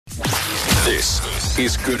This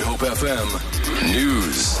is Good Hope FM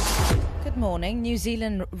News. Good morning. New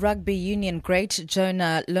Zealand rugby union great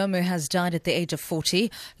Jonah Lomu has died at the age of 40.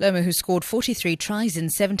 Lomu, who scored 43 tries in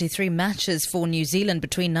 73 matches for New Zealand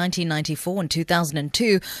between 1994 and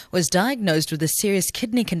 2002, was diagnosed with a serious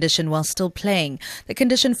kidney condition while still playing. The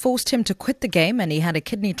condition forced him to quit the game, and he had a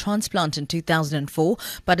kidney transplant in 2004,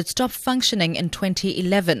 but it stopped functioning in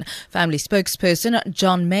 2011. Family spokesperson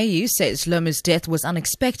John Lomu says Lomu's death was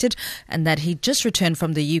unexpected and that he just returned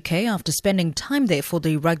from the UK after spending time there for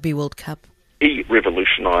the Rugby World Cup. He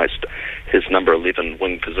revolutionised his number 11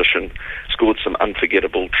 wing position, scored some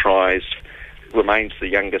unforgettable tries, remains the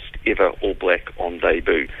youngest ever All Black on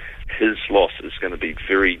debut. His loss is going to be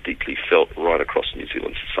very deeply felt right across New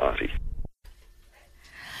Zealand society.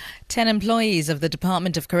 10 employees of the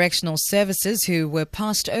Department of Correctional Services who were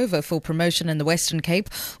passed over for promotion in the Western Cape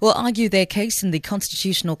will argue their case in the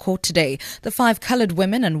Constitutional Court today. The 5 coloured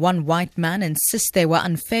women and 1 white man insist they were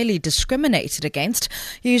unfairly discriminated against.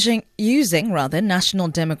 Using national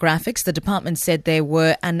demographics, the department said there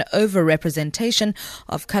were an overrepresentation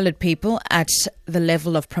of coloured people at the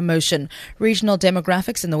level of promotion. Regional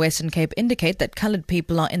demographics in the Western Cape indicate that coloured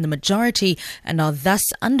people are in the majority and are thus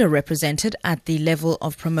underrepresented at the level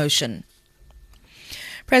of promotion.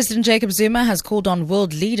 President Jacob Zuma has called on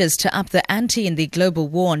world leaders to up the ante in the global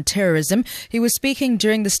war on terrorism. He was speaking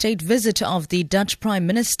during the state visit of the Dutch Prime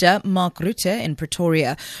Minister Mark Rutte in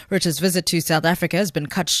Pretoria. Rutte's visit to South Africa has been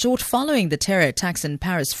cut short following the terror attacks in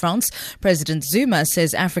Paris, France. President Zuma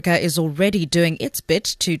says Africa is already doing its bit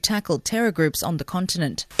to tackle terror groups on the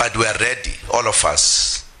continent. But we are ready, all of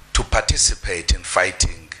us, to participate in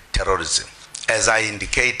fighting terrorism. As I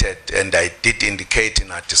indicated, and I did indicate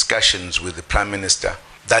in our discussions with the Prime Minister,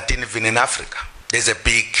 that even in Africa, there's a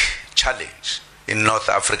big challenge. In North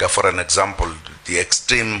Africa, for an example, the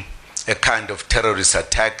extreme kind of terrorist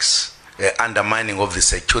attacks, undermining of the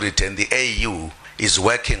security, and the AU is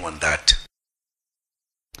working on that.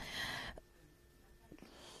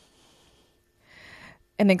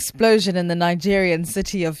 An explosion in the Nigerian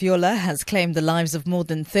city of Yola has claimed the lives of more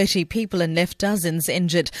than 30 people and left dozens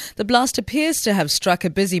injured. The blast appears to have struck a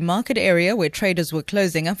busy market area where traders were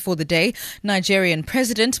closing up for the day. Nigerian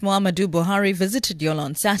President Muhammadu Buhari visited Yola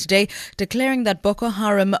on Saturday, declaring that Boko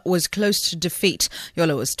Haram was close to defeat.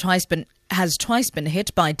 Yola has twice been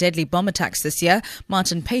hit by deadly bomb attacks this year.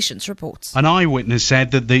 Martin Patience reports. An eyewitness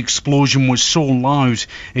said that the explosion was so loud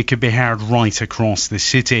it could be heard right across the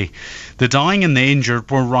city. The dying and the injured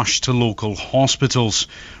were rushed to local hospitals.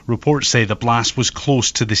 Reports say the blast was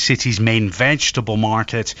close to the city's main vegetable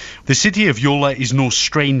market. The city of Yola is no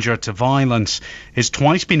stranger to violence. It's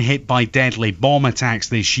twice been hit by deadly bomb attacks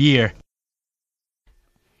this year.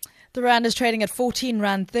 The rand is trading at 14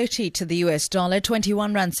 Rand 30 to the US dollar,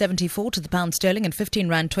 21 Rand 74 to the pound sterling and 15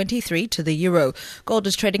 Rand 23 to the euro. Gold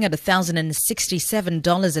is trading at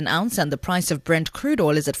 $1,067 an ounce and the price of Brent crude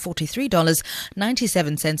oil is at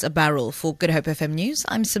 $43.97 a barrel. For Good Hope FM News,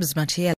 I'm Sibs Matiel.